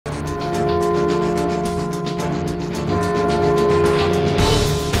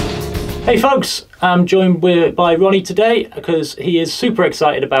Hey folks, I'm joined by Ronnie today because he is super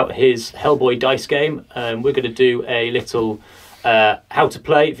excited about his Hellboy dice game. We're going to do a little how to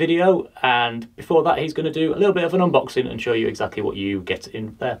play video, and before that he's going to do a little bit of an unboxing and show you exactly what you get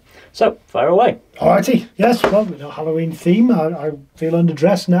in there. So, fire away. Alrighty, yes, well, with our Halloween theme, I feel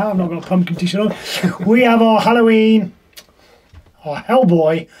underdressed now, I've not got a pumpkin t-shirt on. We have our Halloween, our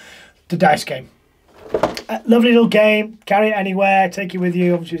Hellboy, the dice game. Lovely little game, carry it anywhere, take it with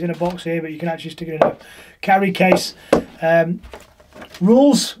you. Obviously it's in a box here, but you can actually stick it in a carry case.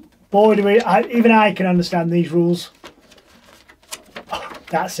 Rules, boy do we, even I can understand these rules. Oh,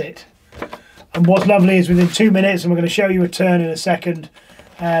 that's it. And what's lovely is within 2 minutes, and we're going to show you a turn in a second,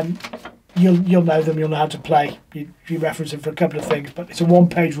 you'll know them, you'll know how to play. You reference them for a couple of things, but it's a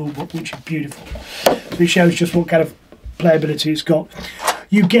one-page rule book, which is beautiful. So it shows just what kind of playability it's got.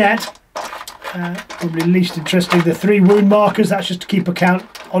 You get, probably least interesting, the 3 wound markers. That's just to keep account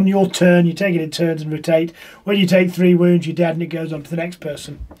on your turn. You take it in turns and rotate. When you take 3 wounds, you're dead and it goes on to the next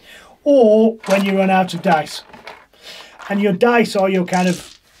person. Or when you run out of dice. And your dice are your kind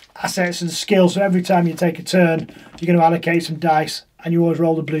of assets and skills. So every time you take a turn, you're going to allocate some dice, and you always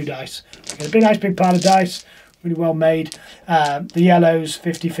roll the blue dice. You get a big, nice big pile of dice, really well made. The yellows,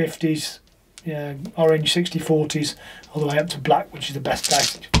 50-50s, orange 60-40s, all the way up to black, which is the best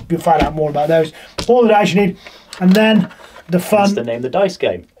dice. You'll find out more about those. All the dice you need, and then the fun. Hence the name, the dice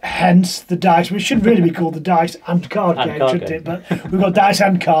game. Hence the dice, which should really be called the dice and card game, shouldn't it? But we've got dice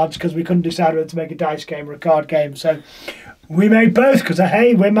and cards because we couldn't decide whether to make a dice game or a card game. So we made both because,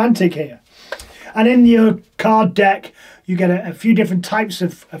 hey, we're Mantic here. And in your card deck, you get a few different types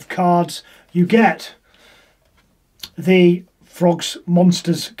of cards. You get the frogs,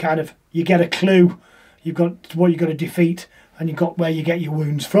 monsters kind of. You get a clue. You've got what you've got to defeat, and you've got where you get your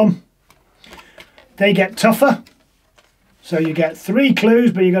wounds from. They get tougher. So you get 3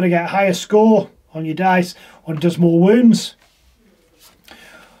 clues, but you've got to get a higher score on your dice, or it does more wounds.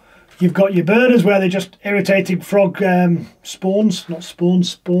 You've got your burners, where they're just irritating frog spawns, not spawns,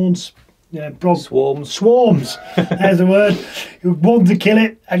 spawns. Yeah, swarms. Swarms. There's the word. You want to kill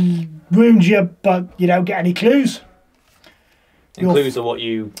it and wound you, but you don't get any clues. And clues are what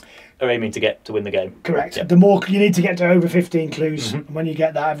you are aiming to get to win the game. Correct. Yep. The more you need to get to over 15 clues, and when you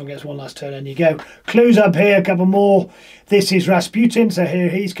get that, everyone gets one last turn, and you go. Clues up here, a couple more. This is Rasputin, so here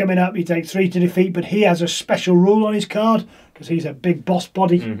he's coming up. He takes 3 to defeat, but he has a special rule on his card because he's a big boss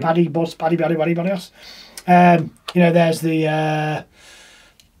body, baddie boss, baddie. There's the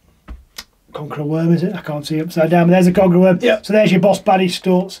Conqueror Worm, is it? I can't see upside down, but there's a Conqueror Worm. Yep. So there's your boss baddie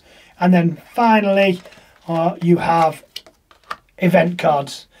Storts, and then finally you have event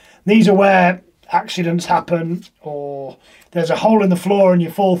cards. These are where accidents happen, or there's a hole in the floor and you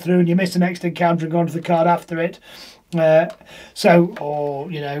fall through and you miss the next encounter and go on to the card after it. What's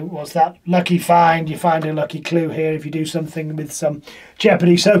that? Lucky find. You find a lucky clue here if you do something with some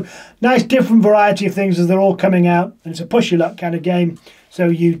jeopardy. So nice different variety of things as they're all coming out, and it's a push your luck kind of game. So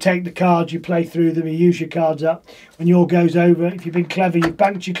you take the cards, you play through them, you use your cards up. When your goes over, if you've been clever, you've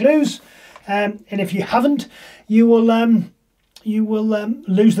banked your clues, and if you haven't, you will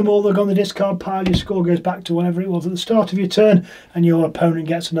lose them all. They'll go on the discard pile. Your score goes back to whatever it was at the start of your turn, and your opponent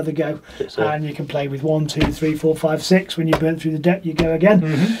gets another go. And you can play with 1, 2, 3, 4, 5, 6. When you burn through the deck, you go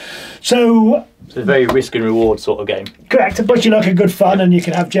again. So it's a very risk and reward sort of game. Correct. But you look at good fun, and you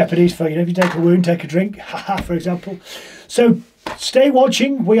can have jeopardies for, if you take a wound, take a drink, haha, for example. So stay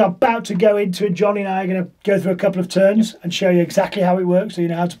watching. We are about to go into it. Jonny and I are going to go through a couple of turns and show you exactly how it works so you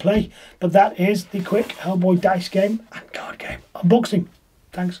know how to play. But that is the quick Hellboy dice game and card game unboxing.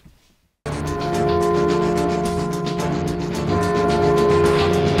 Thanks.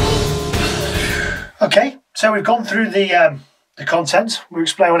 Okay, so we've gone through the contents. We'll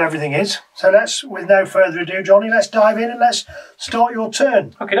explain what everything is. So let's, with no further ado, Jonny, let's dive in and let's start your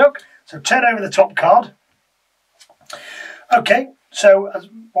turn. Okie doke. So turn over the top card. Okay, so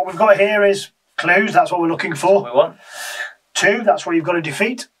what we've got here is clues. That's what we're looking for. That's what we want. 2, that's what you've got to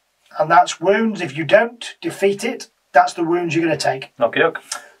defeat. And that's wounds. If you don't defeat it, that's the wounds you're going to take. Okie doke.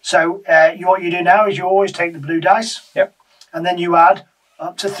 So what you do now is you always take the blue dice. Yep. And then you add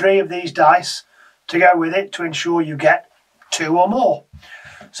up to 3 of these dice to go with it to ensure you get 2 or more.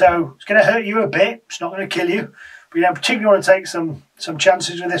 So it's going to hurt you a bit. It's not going to kill you. But you don't particularly want to take some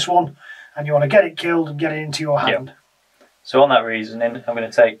chances with this one. And you want to get it killed and get it into your hand. Yep. So on that reasoning, I'm going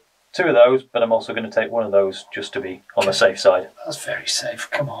to take 2 of those, but I'm also going to take 1 of those just to be on the safe side. That's very safe.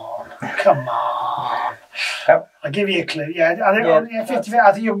 Come on. Come on. How? I'll give you a clue. Yeah, I think 50.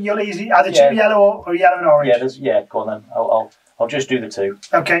 I think you'll easily either choose yellow or yellow and orange. Yeah, go on then. I'll just do the 2.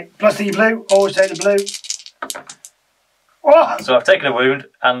 Okay. Plus the blue. Always take the blue. Oh! So I've taken a wound,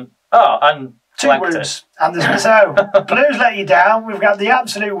 and Oh, and 2 wounds. And there's so blues let you down. We've got the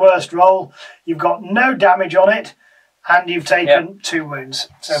absolute worst roll. You've got no damage on it, and you've taken 2 wounds.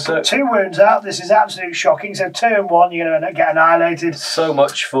 So put 2 wounds out. This is absolutely shocking. So 2 and 1, you're going to get annihilated. So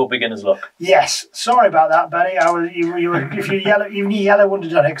much for beginner's luck. Yes. Sorry about that, Benny. If you yellow, even your yellow wouldn't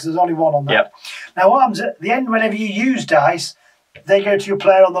have done it because there's only 1 on that. Yep. Now what happens at the end? Whenever you use dice, they go to your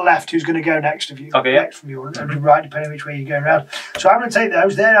player on the left, who's going to go next of you. Okay. Next from you, or right, depending on which way you're going around. So I'm going to take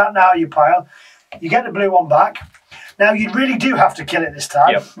those. They're out now. You pile. You get the blue one back. Now, you really do have to kill it this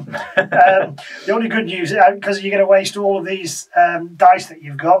time. Yep. The only good news, because you're going to waste all of these dice that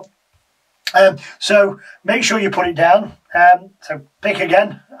you've got. So make sure you put it down. So pick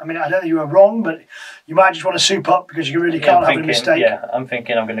again. I mean, I don't think you were wrong, but you might just want to soup up because you really can't have a mistake. Yeah, I'm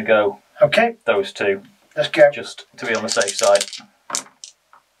thinking I'm going to go those 2. Let's go. Just to be on the safe side.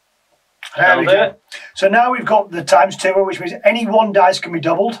 There we go. So now we've got the ×2, which means any 1 dice can be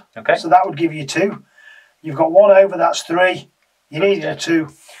doubled. Okay. So that would give you 2. You've got 1 over, that's 3. You needed a 2.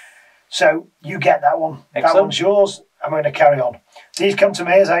 So you get that one. Excellent. That one's yours. I'm going to carry on. These come to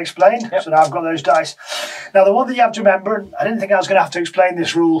me, as I explained. Yep. So now I've got those dice. Now the one that you have to remember, and I didn't think I was going to have to explain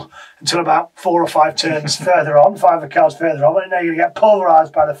this rule until about 4 or 5 turns further on, 5 cards further on. I know you're going to get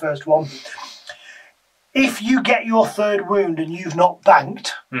pulverised by the first one. If you get your 3rd wound and you've not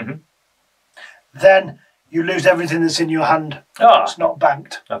banked, then you lose everything that's in your hand. It's not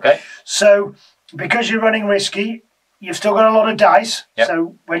banked. Okay. So because you're running risky, you've still got a lot of dice. Yep.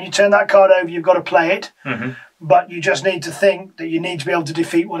 So when you turn that card over, you've got to play it. But you just need to think that you need to be able to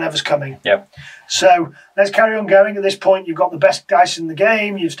defeat whatever's coming. Yep. So let's carry on going. At this point, you've got the best dice in the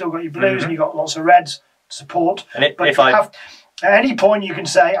game. You've still got your blues and you've got lots of reds to support. And at any point, you can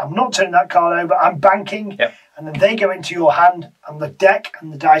say, I'm not turning that card over, I'm banking. Yep. And then they go into your hand and the deck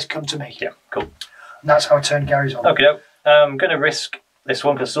and the dice come to me. Yeah, cool. And that's how a turn carries on. Okay, I'm going to risk this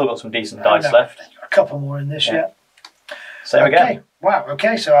one because I've still got some decent dice left. A couple more in this yet. Same again. Wow,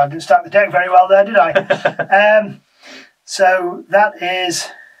 okay, so I didn't stack the deck very well there, did I? So that is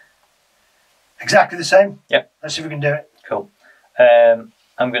exactly the same. Yep. Let's see if we can do it. Cool. I'm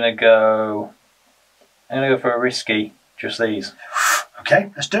going to go for a risky, just these.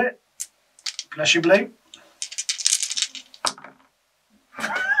 Okay, let's do it. Bless you, blue.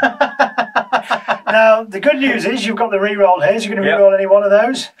 Now, the good news is you've got the re-roll here, so you're going to re-roll any one of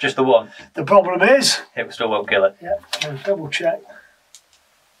those. Just the one. The problem is... it still won't kill it. Yeah, I'll double check.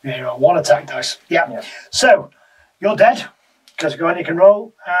 Yeah, you roll 1 attack dice. Yeah. So, you're dead, because go on, you can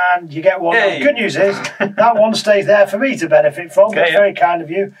roll, and you get 1. Hey. The good news is, that 1 stays there for me to benefit from. That's very kind of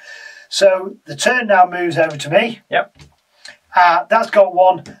you. So, the turn now moves over to me. Yep. That's got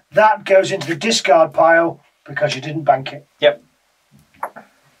 1. That goes into the discard pile, because you didn't bank it. Yep.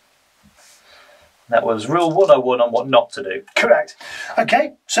 That was rule 101 on what not to do. Correct.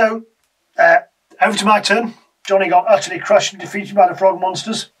 Okay, so over to my turn. Jonny got utterly crushed and defeated by the frog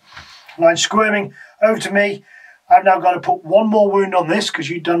monsters. Line squirming. Over to me. I've now got to put 1 more wound on this because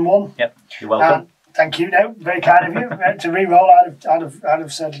you've done 1. Yep, you're welcome. Thank you. No, very kind of you. To re-roll, I'd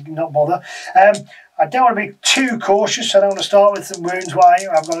have said not bother. I don't want to be too cautious. I don't want to start with some wounds. Why?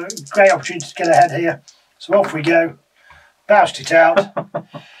 I've got a great opportunity to get ahead here. So off we go. Bounced it out.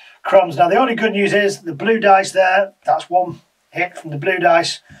 Crumbs. Now the only good news is the blue dice there, that's 1 hit from the blue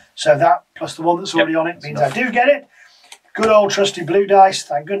dice, so that plus the 1 that's already on it means I do get it. Good old trusty blue dice,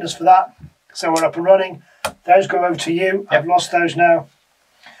 thank goodness for that. So we're up and running. Those go over to you. I've lost those now.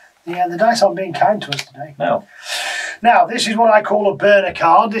 Yeah, the dice aren't being kind to us today. No. Now this is what I call a burner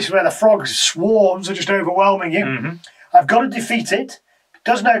card. This is where the frog swarms are just overwhelming you. I've got to defeat it. It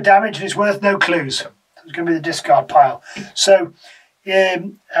does no damage and it's worth no clues. It's going to be the discard pile. So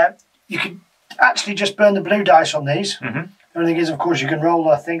you can actually just burn the blue dice on these. The only thing is, of course, you can roll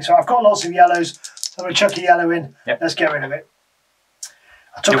a thing. So I've got lots of yellows. So I'm going to chuck a yellow in. Let's get rid of it.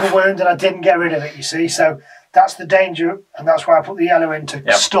 I took a wound and I didn't get rid of it, you see. So that's the danger, and that's why I put the yellow in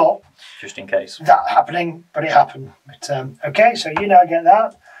to stop. Just in case. That happening, but it happened. But, okay, so you now get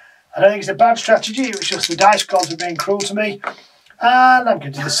that. I don't think it's a bad strategy. It was just the dice gods were being cruel to me. And I'm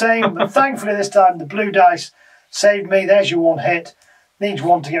going to do the same. But thankfully this time the blue dice saved me. There's your 1 hit. Needs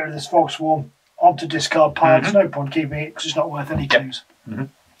 1 to get rid of this frog swarm onto discard pile. There's no point keeping it because it's not worth any clues.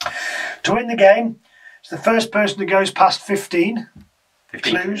 To win the game, it's the first person that goes past 15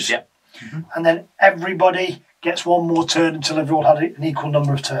 clues. And then everybody gets 1 more turn until everyone had an equal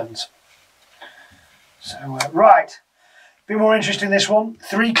number of turns. So, right. A bit more interesting this one.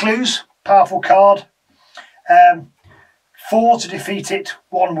 3 clues, powerful card. 4 to defeat it,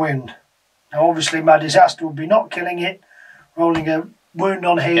 1 wound. Now obviously my disaster would be not killing it, rolling a wound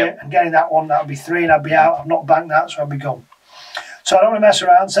on here and getting that 1, that would be 3 and I'd be out. I've not banked that, so I'd be gone. So I don't want to mess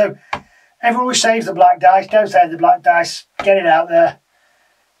around. So Everyone always saves the black dice. Don't save the black dice. Get it out there.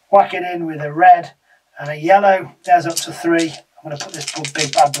 Whack it in with a red and a yellow. There's up to 3. I'm going to put this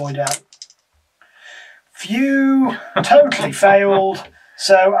big bad boy down. Phew, totally failed.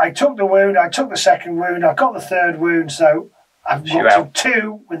 So I took the wound, I took the second wound, I got the third wound, so I've got to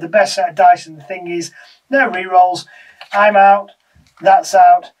 2 with the best set of dice, and the thing is, no re-rolls. I'm out, that's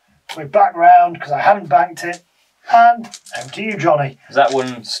out, we're back round because I hadn't banked it, and over to you, Johnny. Does that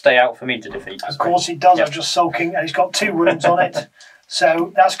one stay out for me to defeat? Of course it does, I'm just sulking, and it's got 2 wounds on it,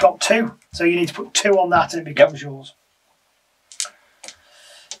 so that's got 2. So you need to put 2 on that and it becomes yours.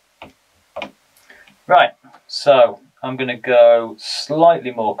 Right, so I'm going to go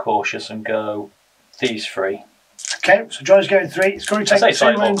slightly more cautious and go these 3. Okay, so Johnny's going 3. It's going to take 2 wounds.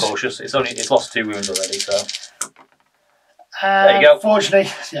 Slightly more cautious. It's lost 2 wounds already, so there you go. Fortunately,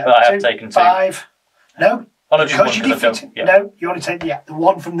 yeah, but I have taken 2. 5. No, oh, no, because you defeated. Yeah. No, you only take the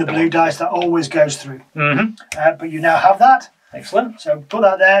one from the blue dice that always goes through. Mm-hmm. But you now have that. Excellent. So put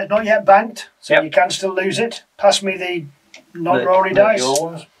that there. Not yet banked, so yep. you can still lose it. Pass me the non-rolly dice. Your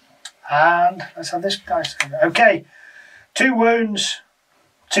ones. And let's have this dice. Okay, 2 wounds,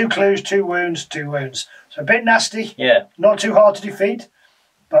 2 clues, 2 wounds, 2 wounds. So a bit nasty. Yeah. Not too hard to defeat,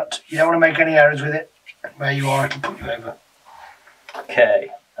 but you don't want to make any errors with it. Where you are, it'll put you over. Okay,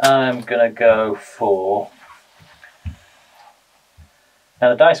 I'm going to go for... Now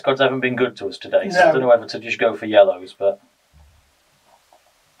the dice gods haven't been good to us today, so I don't know whether to just go for yellows, but...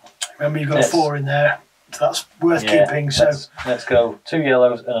 Remember you've got a 4 in there. So that's worth keeping. So let's go 2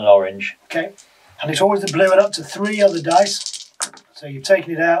 yellows and an orange. Okay, and it's always the blue and up to 3 other dice. So you've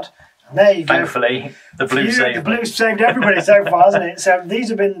taken it out, and there you go. Thankfully, the blue saved. The blue saved everybody so far, hasn't it? So these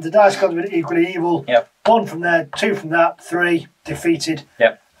have been the dice gods have been equally evil. Yep. 1 from there, 2 from that, 3 defeated.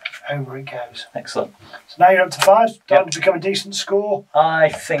 Yep. Over it goes. Excellent. So now you're up to 5. Starting to become a decent score. I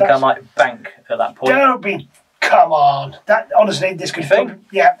think I might bank at that point. Don't be. Come on. That honestly, this could.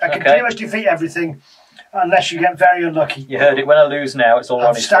 Yeah, I can pretty much defeat everything. Unless you get very unlucky. You heard it. When I lose now, it's all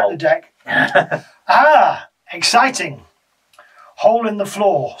Ronnie's fault. I've stacked the deck. Exciting. Hole in the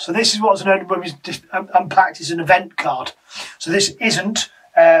floor. So this is what's known when we unpacked as an event card. So this isn't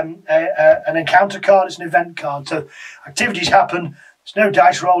an encounter card, it's an event card. So activities happen, there's no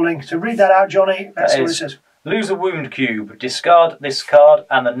dice rolling. So read that out, Johnny. Let's see what it says. Lose a wound cube, discard this card,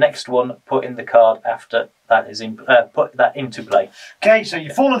 and the next one put in the card after that is put that into play. Okay, so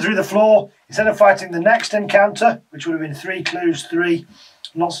you've fallen through the floor. Instead of fighting the next encounter, which would have been 3 clues, 3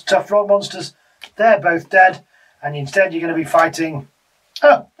 lots of tough rock monsters, they're both dead, and instead you're going to be fighting.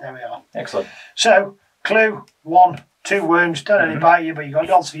 Oh, there we are. Excellent. So clue 1, 2 wounds. Don't only bite you, but you've got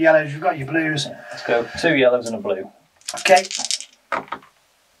lots of yellows. You've got your blues. Yeah, let's go 2 yellows and a blue. Okay.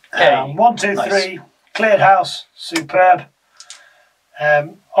 1, 2, 3. Cleared house, superb.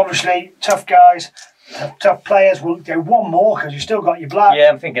 Obviously, tough guys, tough players will go 1 more because you've still got your black. Yeah,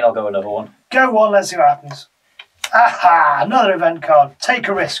 I'm thinking I'll go another one. Go 1, let's see what happens. Aha, another event card. Take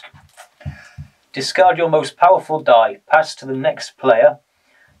a risk. Discard your most powerful die. Pass to the next player.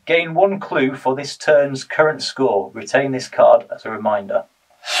 Gain 1 clue for this turn's current score. Retain this card as a reminder.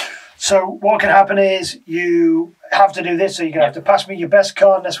 So what can happen is you have to do this, so you're going to have to pass me your best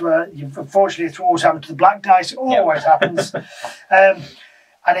card, and that's where, unfortunately, it's always happened to the black dice. It always happens.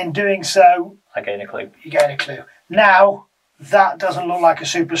 And in doing so... I gain a clue. You gain a clue. Now, that doesn't look like a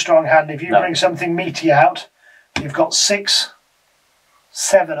super strong hand. If you bring something meaty out, you've got 6,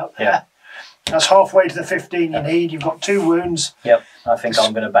 7 up there. Yeah. That's halfway to the 15 you need. You've got 2 wounds. Yep, I think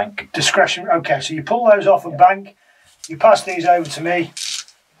I'm going to bank. Discretion. Okay, so you pull those off and bank. You pass these over to me.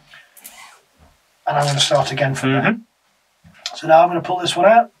 And I'm going to start again from there. So now I'm going to pull this one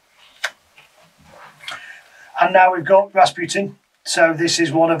out. And now we've got Rasputin. So this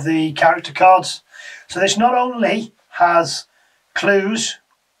is one of the character cards. So this not only has clues,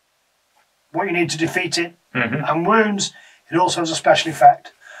 what you need to defeat it, and wounds, it also has a special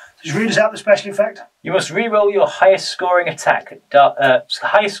effect. Just read us out the special effect. You must re-roll your highest scoring attack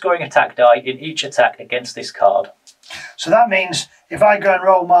die in each attack against this card. So that means if I go and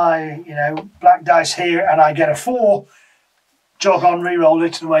roll my, black dice here and I get a 4, jog on, re-roll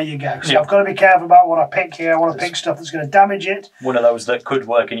it, and away you go. So I've got to be careful about what I pick here. I want to pick stuff that's going to damage it. One of those that could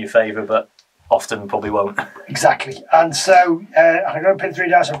work in your favour, but often probably won't. Exactly. And so I'm going to pick 3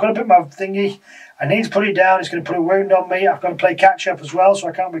 dice. I've got to pick my thingy. I need to put it down. It's going to put a wound on me. I've got to play catch up as well, so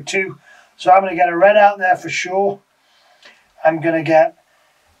I can't be 2. So I'm going to get a red out there for sure. I'm going to get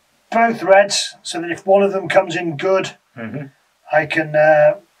both reds, so that if one of them comes in good, I can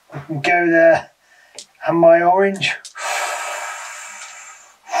go there. And my orange.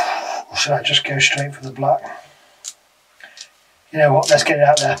 Or should I just go straight for the black? You know what, let's get it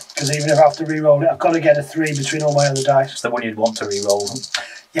out there, because even if I have to re-roll it, I've got to get a 3 between all my other dice. It's the one you'd want to re-roll.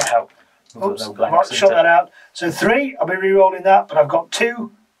 Yeah. Oops, no blanks, right, shut that out. So 3, I'll be re-rolling that, but I've got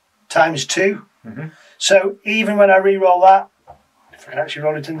 2 times 2. So even when I re-roll that, if I can actually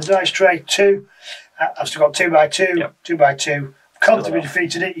roll it in the dice tray, 2, I've still got 2 by 2, 2 by 2. I've comfortably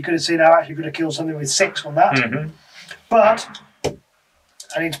defeated it. You could have seen how I actually could have killed something with 6 on that. But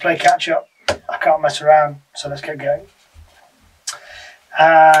I need to play catch up. I can't mess around, so let's get going.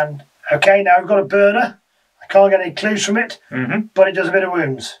 And okay, now we've got a burner. I can't get any clues from it, but it does a bit of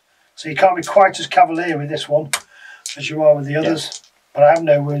wounds. So you can't be quite as cavalier with this one as you are with the others. But I have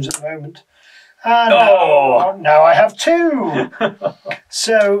no wounds at the moment. And now I have 2.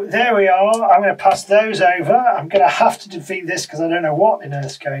 So there we are. I'm going to pass those over. I'm going to have to defeat this because I don't know what on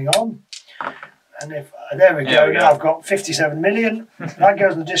earth's going on. And if there we go. Now I've got 57 million. That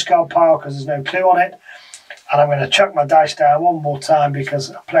goes in the discard pile because there's no clue on it. And I'm going to chuck my dice down one more time because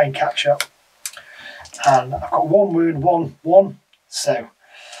I'm playing catch up. And I've got 1 wound, 1, 1. So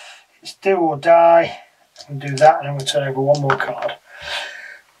it's do or die. I'm going to do that, and I'm going to turn over 1 more card.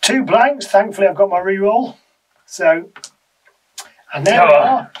 2 blanks. Thankfully, I've got my reroll. So, and there we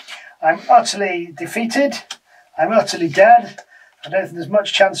are. I'm utterly defeated. I'm utterly dead. I don't think there's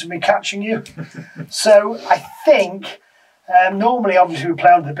much chance of me catching you. So I think. Normally, obviously, we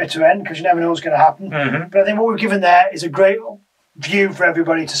play on the bitter end because you never know what's going to happen. But I think what we've given there is a great view for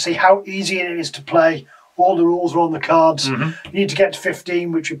everybody to see how easy it is to play. All the rules are on the cards. You need to get to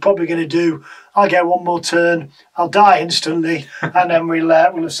 15, which we're probably going to do. I'll get 1 more turn. I'll die instantly, and then we'll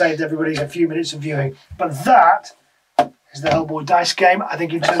have saved everybody a few minutes of viewing. But that is the Hellboy dice game. I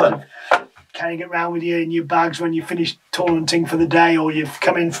think in terms of carrying it around with you in your bags when you finish tournamenting for the day, or you've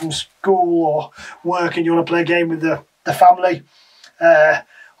come in from school or work and you want to play a game with the family,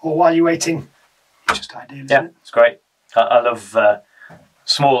 or while you're waiting, it's just ideal, isn't it? It's great. I love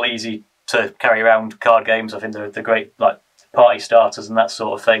small, easy to carry around card games. I think they're great, like party starters and that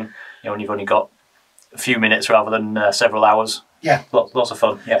sort of thing. You know, when you've only got a few minutes rather than several hours. Yeah, lots of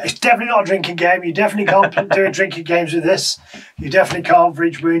fun. Yeah, it's definitely not a drinking game. You definitely can't do drinking games with this. You definitely can't for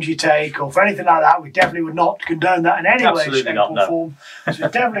each wound you take or for anything like that. We definitely would not condone that in any way, shape, or form. So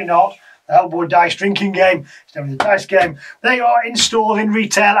it's definitely not. Hellboy dice drinking game. It's definitely a dice game. They are installed in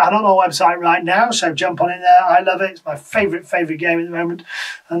retail and on our website right now, so jump on in there. I love it. It's my favourite game at the moment,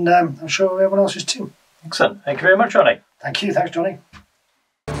 and I'm sure everyone else is too. Excellent. Thank you very much, Ronnie. Thank you. Thanks, Jonny.